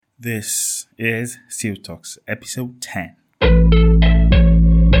This is Seal Talks, episode 10.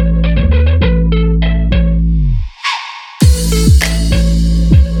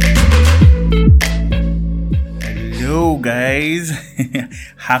 Hello, guys.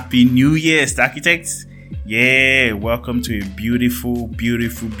 Happy New Year, architects. Yeah, welcome to a beautiful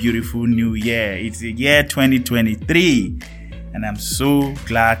new year. It's the year 2023, and I'm so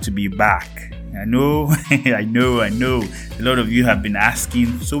glad to be back. I know. A lot of you have been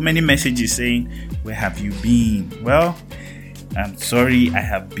asking so many messages saying, where have you been? Well, I'm sorry, I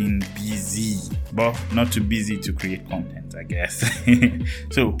have been busy, but not too busy to create content, I guess.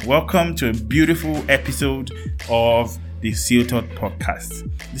 So, welcome to a beautiful episode of the Seal Talk podcast.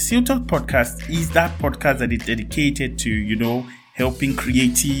 The Seal Talk podcast is that podcast that is dedicated to, helping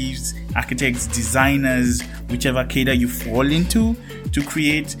creatives, architects, designers, whichever cadre you fall into, to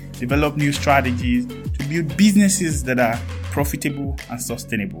develop new strategies, to build businesses that are profitable and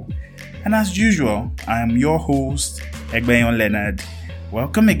sustainable. And as usual, I am your host, Egbayon Leonard.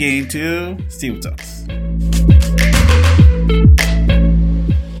 Welcome again to Seal Talks.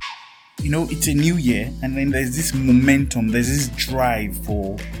 It's a new year, and then there's this momentum, there's this drive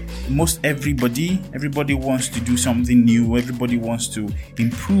for most everybody. Everybody wants to do something new. Everybody wants to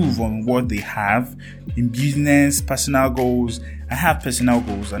improve on what they have in business, personal goals. I have personal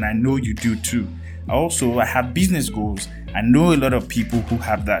goals, and I know you do too. I have business goals. I know a lot of people who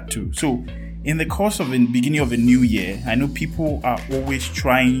have that too. So in the course of the beginning of a new year, I know people are always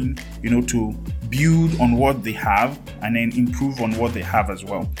trying, to build on what they have and then improve on what they have as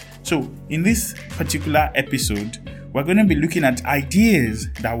well. So in this particular episode, we're going to be looking at ideas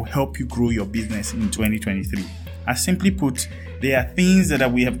that will help you grow your business in 2023. As simply put, there are things that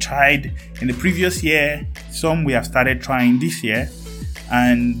we have tried in the previous year, some we have started trying this year,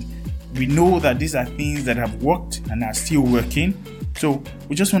 and we know that these are things that have worked and are still working. So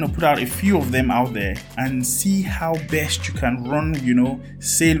we just want to put out a few of them out there and see how best you can run,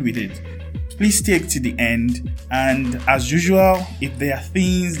 sail with it. Please stay to the end. And as usual, if there are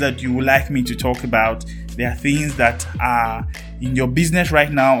things that you would like me to talk about, there are things that are in your business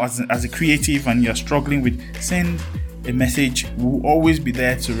right now as a creative and you're struggling with, send a message. We'll always be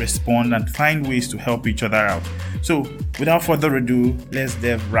there to respond and find ways to help each other out. So without further ado, let's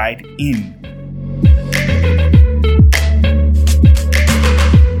dive right in.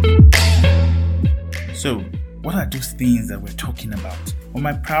 So, what are those things that we're talking about? On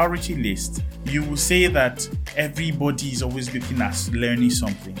my priority list, you will say that everybody is always looking at learning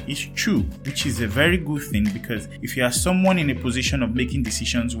something. It's true, which is a very good thing, because if you are someone in a position of making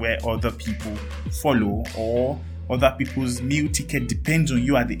decisions where other people follow or other people's meal ticket depends on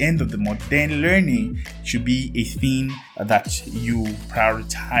you at the end of the month, then learning should be a thing that you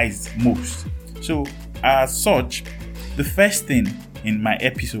prioritize most. So, as such, the first thing in my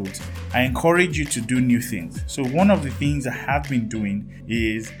episodes, I encourage you to do new things. So one of the things I have been doing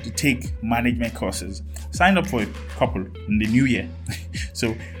is to take management courses. Signed up for a couple in the new year.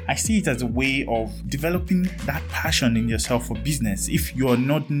 So I see it as a way of developing that passion in yourself for business if you're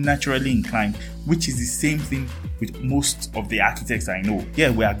not naturally inclined, which is the same thing with most of the architects I know. Yeah,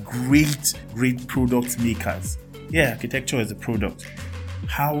 we are great product makers. Yeah, architecture is a product.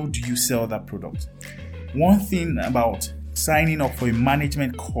 How do you sell that product? One thing about signing up for a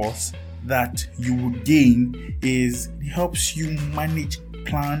management course that you will gain is it helps you manage,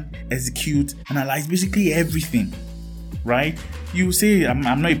 plan, execute, analyze basically everything, right? You say, I'm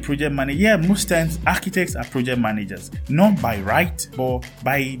not a project manager. Yeah, most times architects are project managers, not by right, but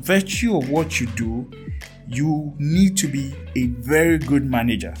by virtue of what you do, you need to be a very good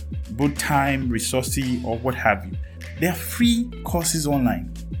manager, both time, resources, or what have you. There are free courses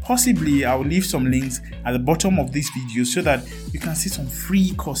online. Possibly, I'll leave some links at the bottom of this video so that you can see some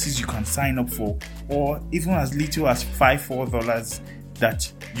free courses you can sign up for, or even as little as $4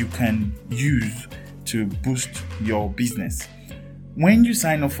 that you can use to boost your business. When you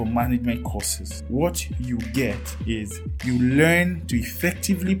sign up for management courses, what you get is you learn to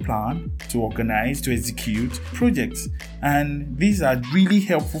effectively plan, to organize, to execute projects. And these are really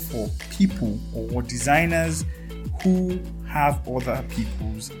helpful for people or designers who have other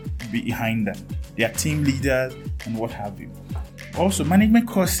people's behind them. They are team leaders and what have you. Also, management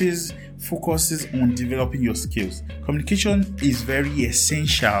courses focuses on developing your skills. Communication is very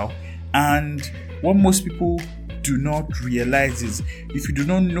essential, and what most people do not realize is if you do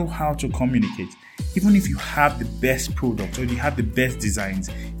not know how to communicate, even if you have the best product or you have the best designs,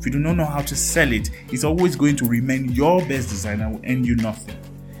 if you do not know how to sell it, it's always going to remain your best design and will earn you nothing.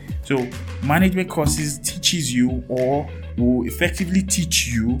 So management courses teaches you or will effectively teach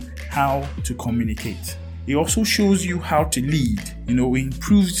you how to communicate. It also shows you how to lead. It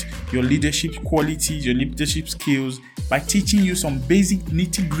improves your leadership qualities, your leadership skills by teaching you some basic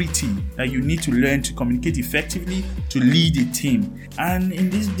nitty-gritty that you need to learn to communicate effectively, to lead a team. And in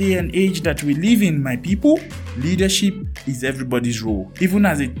this day and age that we live in, my people, leadership is everybody's role. Even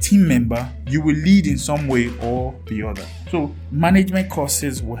as a team member, you will lead in some way or the other. So management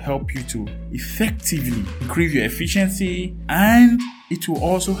courses will help you to effectively increase your efficiency, and it will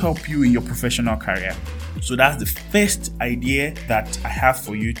also help you in your professional career. So that's the first idea that I have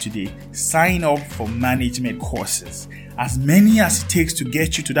for you today. Sign up for management courses. As many as it takes to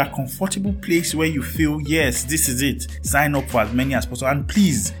get you to that comfortable place where you feel, yes, this is it. Sign up for as many as possible, and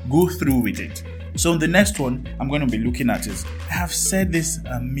please go through with it. So the next one I'm going to be looking at is, I have said this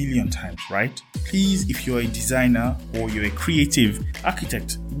a million times, right? Please, if you're a designer or you're a creative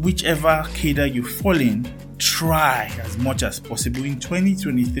architect, whichever cadre you fall in, try as much as possible in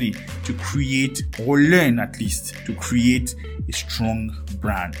 2023 to create, or learn at least, to create a strong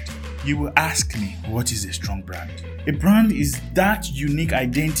brand. You will ask me, what is a strong brand? A brand is that unique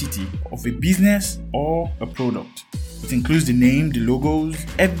identity of a business or a product. It includes the name, the logos,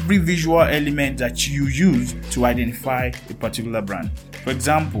 every visual element that you use to identify a particular brand. For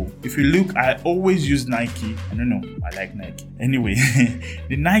example, if you look, I always use Nike. I don't know, I like Nike. Anyway,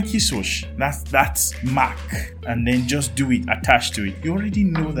 the Nike swoosh, that's mark, and then just do it attached to it. You already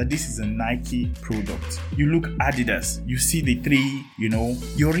know that this is a Nike product. You look Adidas, you see the three, you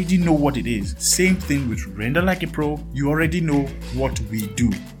already know what it is. Same thing with Render Like a Pro, you already know what we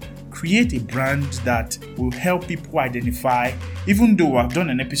do. Create a brand that will help people identify. Even though I've done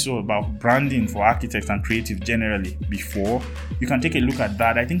an episode about branding for architects and creative generally before, you can take a look at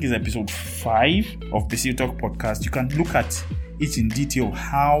that. I think it's episode 5 of the CEO Talk podcast. You can look at it in detail,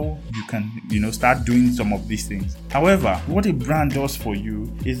 how you can, start doing some of these things. However, what a brand does for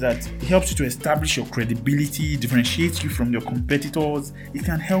you is that it helps you to establish your credibility, differentiates you from your competitors. It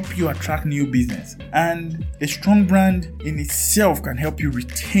can help you attract new business. And a strong brand in itself can help you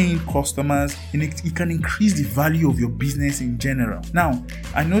retain customers, and it can increase the value of your business in general. Now,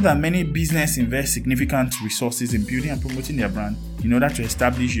 I know that many businesses invest significant resources in building and promoting their brand in order to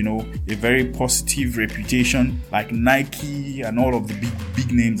establish, a very positive reputation, like Nike and all of the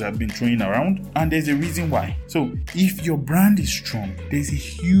big names I've been throwing around. And there's a reason why. So if your brand is strong, there's a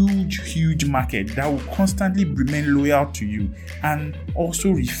huge market that will constantly remain loyal to you and also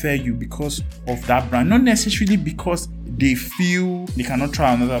refer you because of that brand. Not necessarily because they feel they cannot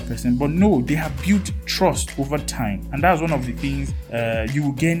try another person, but no, they have built trust over time. And that's one of the things, you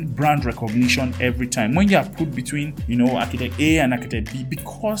will gain brand recognition every time when you are put between, architect A and architect B,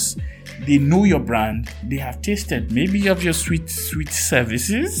 because they know your brand, they have tasted maybe of your sweet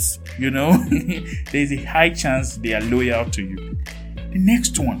services, there's a high chance they are loyal to you. The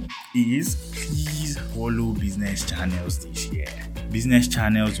next one is, please follow business channels this year. Business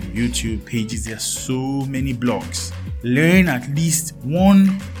channels on YouTube, pages, there's so many blogs. Learn at least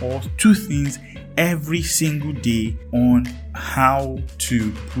 1 or 2 things every single day on how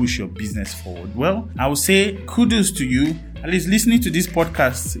to push your business forward. Well, I would say kudos to you. At least listening to this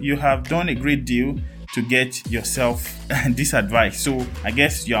podcast, you have done a great deal to get yourself this advice. So I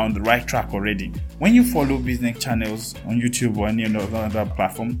guess you're on the right track already. When you follow business channels on YouTube or any other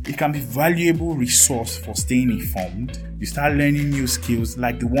platform, it can be a valuable resource for staying informed. You start learning new skills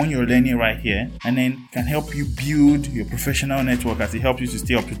like the one you're learning right here, and then it can help you build your professional network as it helps you to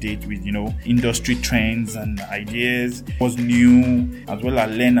stay up to date with, industry trends and ideas, what's new, as well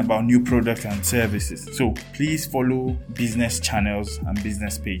as learn about new products and services. So please follow business channels and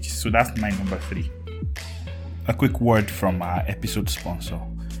business pages. So that's my number 3. A quick word from our episode sponsor.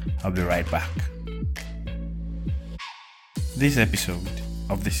 I'll be right back. This episode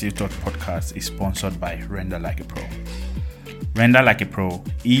of the CEO Talk podcast is sponsored by Render Like a Pro. Render Like a Pro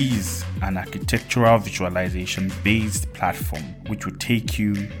is an architectural visualization based platform which will take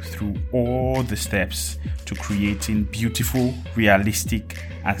you through all the steps to creating beautiful, realistic,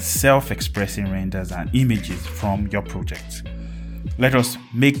 and self-expressing renders and images from your projects. Let us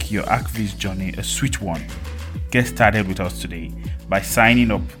make your ArchViz journey a sweet one. Get started with us today by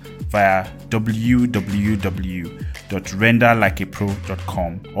signing up via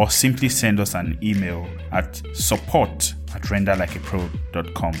www.renderlikeapro.com or simply send us an email at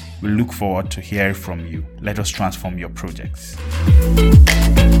support@renderlikeapro.com. We look forward to hearing from you. Let us transform your projects.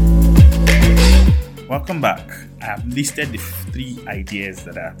 Welcome back. I have listed the 3 ideas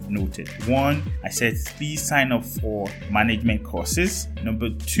that I've noted. 1, I said please sign up for management courses. Number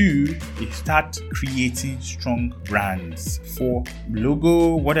 2 is start creating strong brands for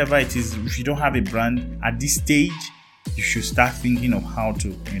logo, whatever it is. If you don't have a brand at this stage, you should start thinking of how to,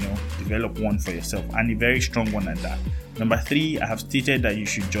 develop one for yourself, and a very strong one at that. Number 3, I have stated that you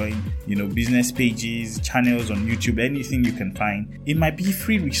should join, business pages, channels on YouTube, anything you can find. It might be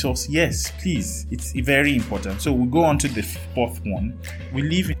free resource. Yes, please. It's very important. So we'll go on to the 4th one. We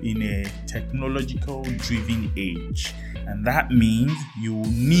live in a technological driven age. And that means you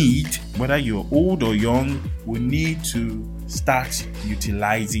need, whether you're old or young, will need to start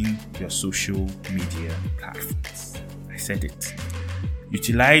utilizing your social media platforms. I said it.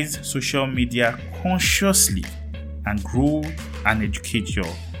 Utilize social media consciously and grow and educate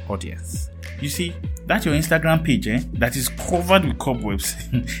your audience. You see, that's your Instagram page that is covered with cobwebs.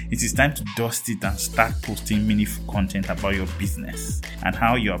 It is time to dust it and start posting meaningful content about your business and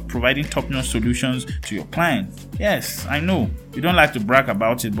how you are providing top-notch solutions to your clients. Yes, I know you don't like to brag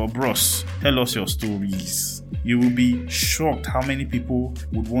about it, but bros, tell us your stories. You will be shocked how many people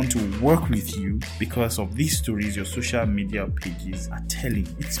would want to work with you because of these stories your social media pages are telling.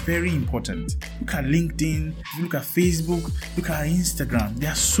 It's very important. Look at LinkedIn, look at Facebook, look at Instagram.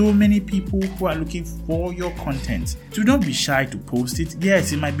 There are so many people who are looking for your content. So don't be shy to post it.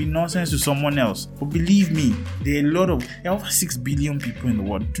 Yes, it might be nonsense to someone else, but believe me, there are over 6 billion people in the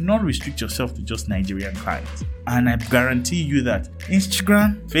world. Do not restrict yourself to just Nigerian clients. And I guarantee you that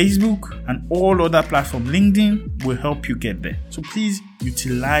Instagram, Facebook, and all other platforms, LinkedIn, will help you get there. So please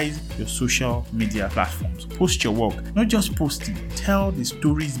utilize your social media platforms. Post your work, not just posting. Tell the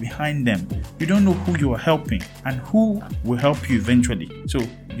stories behind them. You don't know who you are helping and who will help you eventually. So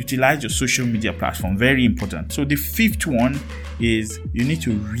utilize your social media platform. Very important. So the 5th one is you need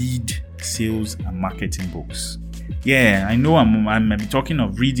to read sales and marketing books. Yeah, I know I'm talking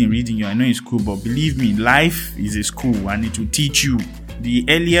of reading. I know it's cool, but believe me, life is a school and it will teach you. The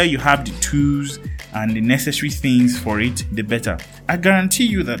earlier you have the tools and the necessary things for it, the better. I guarantee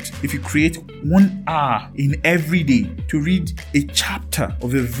you that if you create 1 hour in every day to read a chapter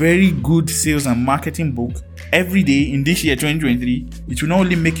of a very good sales and marketing book every day in this year 2023, it will not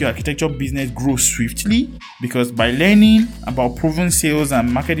only make your architecture business grow swiftly, because by learning about proven sales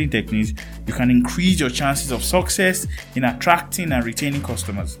and marketing techniques, you can increase your chances of success in attracting and retaining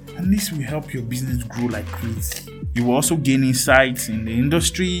customers. And this will help your business grow like crazy. You will also gain insights in the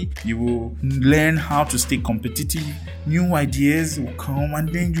industry. You will learn how to stay competitive. New ideas will come, and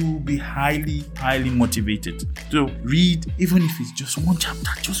then you will be highly motivated. So read, even if it's just one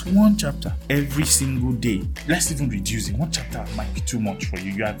chapter every single day. Let's even reduce it. 1 chapter might be too much for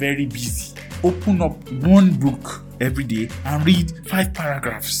you. You are very busy. Open up 1 book every day and read 5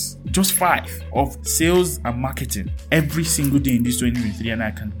 paragraphs, just 5, of sales and marketing every single day in this 2023, and I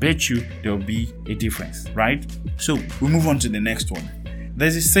can bet you there will be a difference, right? So we move on to the next one.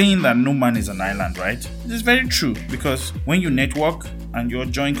 There's a saying that no man is an island, right? It is very true, because when you network and you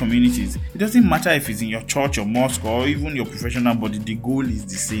join communities, it doesn't matter if it's in your church or mosque or even your professional body, the goal is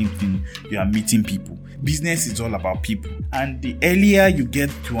the same thing. You are meeting people. Business is all about people. And the earlier you get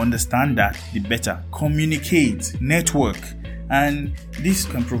to understand that, the better. Communicate, network. And this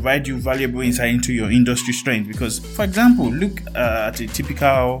can provide you valuable insight into your industry strength. Because, for example, look at a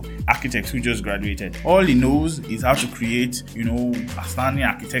typical architect who just graduated. All he knows is how to create, outstanding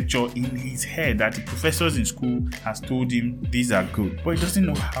architecture in his head that the professors in school has told him these are good. But he doesn't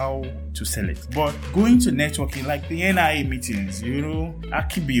know how to sell it. But going to networking like the NIA meetings,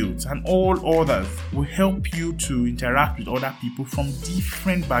 Archibuild and all others will help you to interact with other people from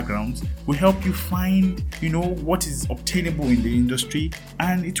different backgrounds, will help you find, what is obtainable in the industry,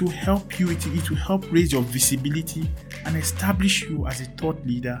 and it will help you, it will help raise your visibility and establish you as a thought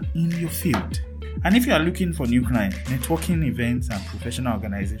leader in your field. And if you are looking for new clients, networking events and professional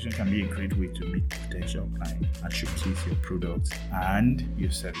organizations can be a great way to meet potential clients and showcase your products and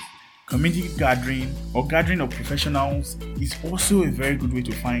your services. Community gathering or gathering of professionals is also a very good way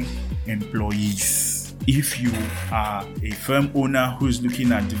to find employees. If you are a firm owner who is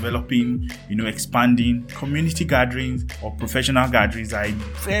looking at developing, expanding, community gatherings or professional gatherings are a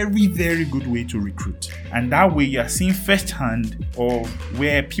very, very good way to recruit. And that way you are seeing firsthand of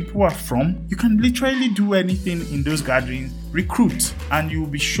where people are from. You can literally do anything in those gatherings, recruit, and you will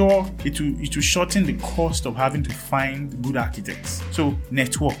be sure it will shorten the cost of having to find good architects. So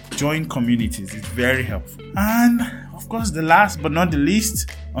network, join communities, it's very helpful. And of course, the last but not the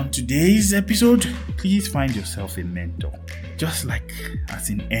least, On today's episode, please find yourself a mentor. Just like as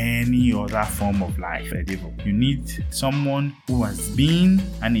in any other form of life, you need someone who has been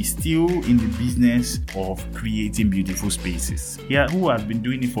and is still in the business of creating beautiful spaces. Yeah, who has been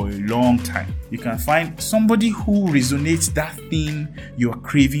doing it for a long time. You can find somebody who resonates that thing you are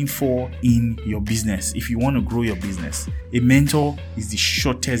craving for in your business. If you want to grow your business, a mentor is the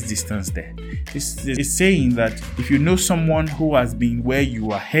shortest distance there. It's saying that if you know someone who has been where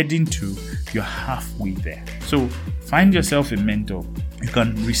you are heading to, you're halfway there. So find yourself a mentor. You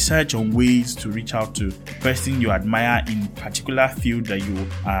can research on ways to reach out to the person you admire in a particular field that you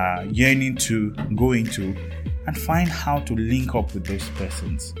are yearning to go into, and find how to link up with those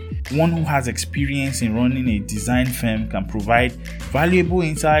persons. One who has experience in running a design firm can provide valuable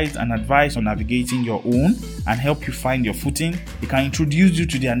insights and advice on navigating your own and help you find your footing. They can introduce you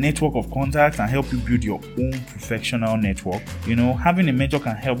to their network of contacts and help you build your own professional network. Having a mentor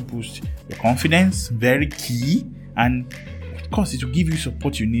can help boost your confidence, very key, and of course, it will give you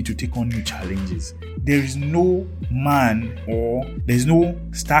support you need to take on new challenges. There is no man or there's no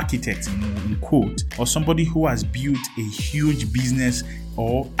star architect in quote or somebody who has built a huge business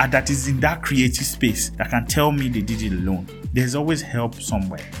or that is in that creative space that can tell me they did it alone. There's always help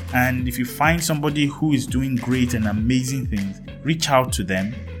somewhere. And if you find somebody who is doing great and amazing things, reach out to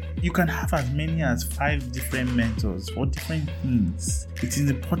them. You can have as many as 5 different mentors for different things. It is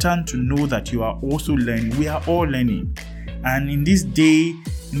important to know that you are also learning. We are all learning. And in this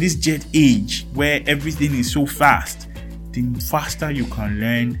jet age where everything is so fast, the faster you can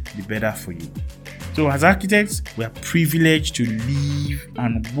learn, the better for you. So as architects, we are privileged to live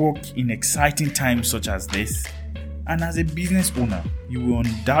and work in exciting times such as this. And as a business owner, you will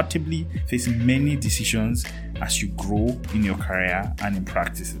undoubtedly face many decisions as you grow in your career and in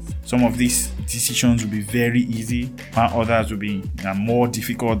practices. Some of these decisions will be very easy, while others will be more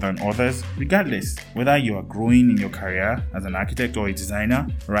difficult than others. Regardless, whether you are growing in your career as an architect or a designer,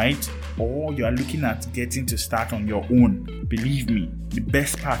 right? Or you are looking at getting to start on your own, believe me, the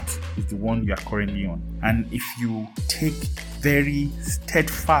best path is the one you are currently on. And if you take very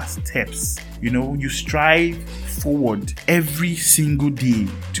steadfast steps, you strive forward every single day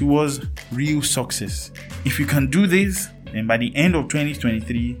towards real success. If you can do this, then by the end of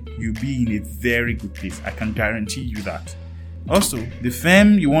 2023, you'll be in a very good place. I can guarantee you that. Also, the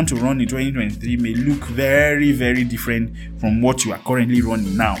firm you want to run in 2023 may look very, very different from what you are currently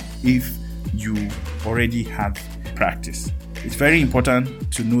running now if you already have practice. It's very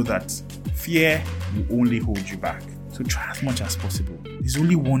important to know that fear will only hold you back. So try as much as possible. There's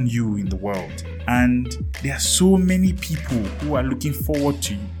only one you in the world. And there are so many people who are looking forward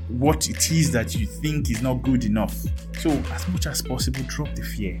to what it is that you think is not good enough. So as much as possible, drop the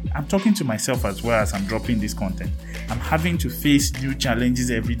fear. I'm talking to myself as well as I'm dropping this content. I'm having to face new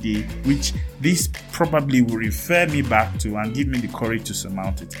challenges every day, which this probably will refer me back to and give me the courage to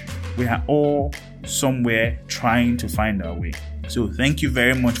surmount it. We are all somewhere trying to find our way. So thank you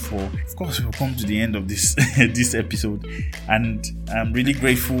very much of course, we've come to the end of this this episode, and I'm really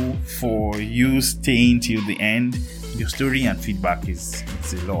grateful for you staying till the end. Your story and feedback it's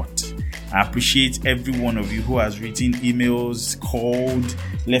a lot. I appreciate every one of you who has written emails, called,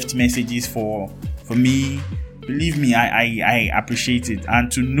 left messages for me. Believe me, I appreciate it.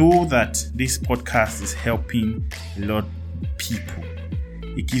 And to know that this podcast is helping a lot of people,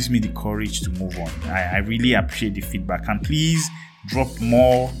 it gives me the courage to move on. I really appreciate the feedback. And please drop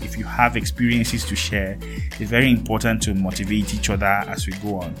more if you have experiences to share. It's very important to motivate each other as we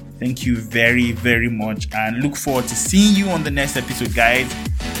go on. Thank you very, very much, and look forward to seeing you on the next episode, guys.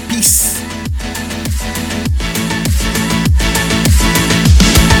 Peace.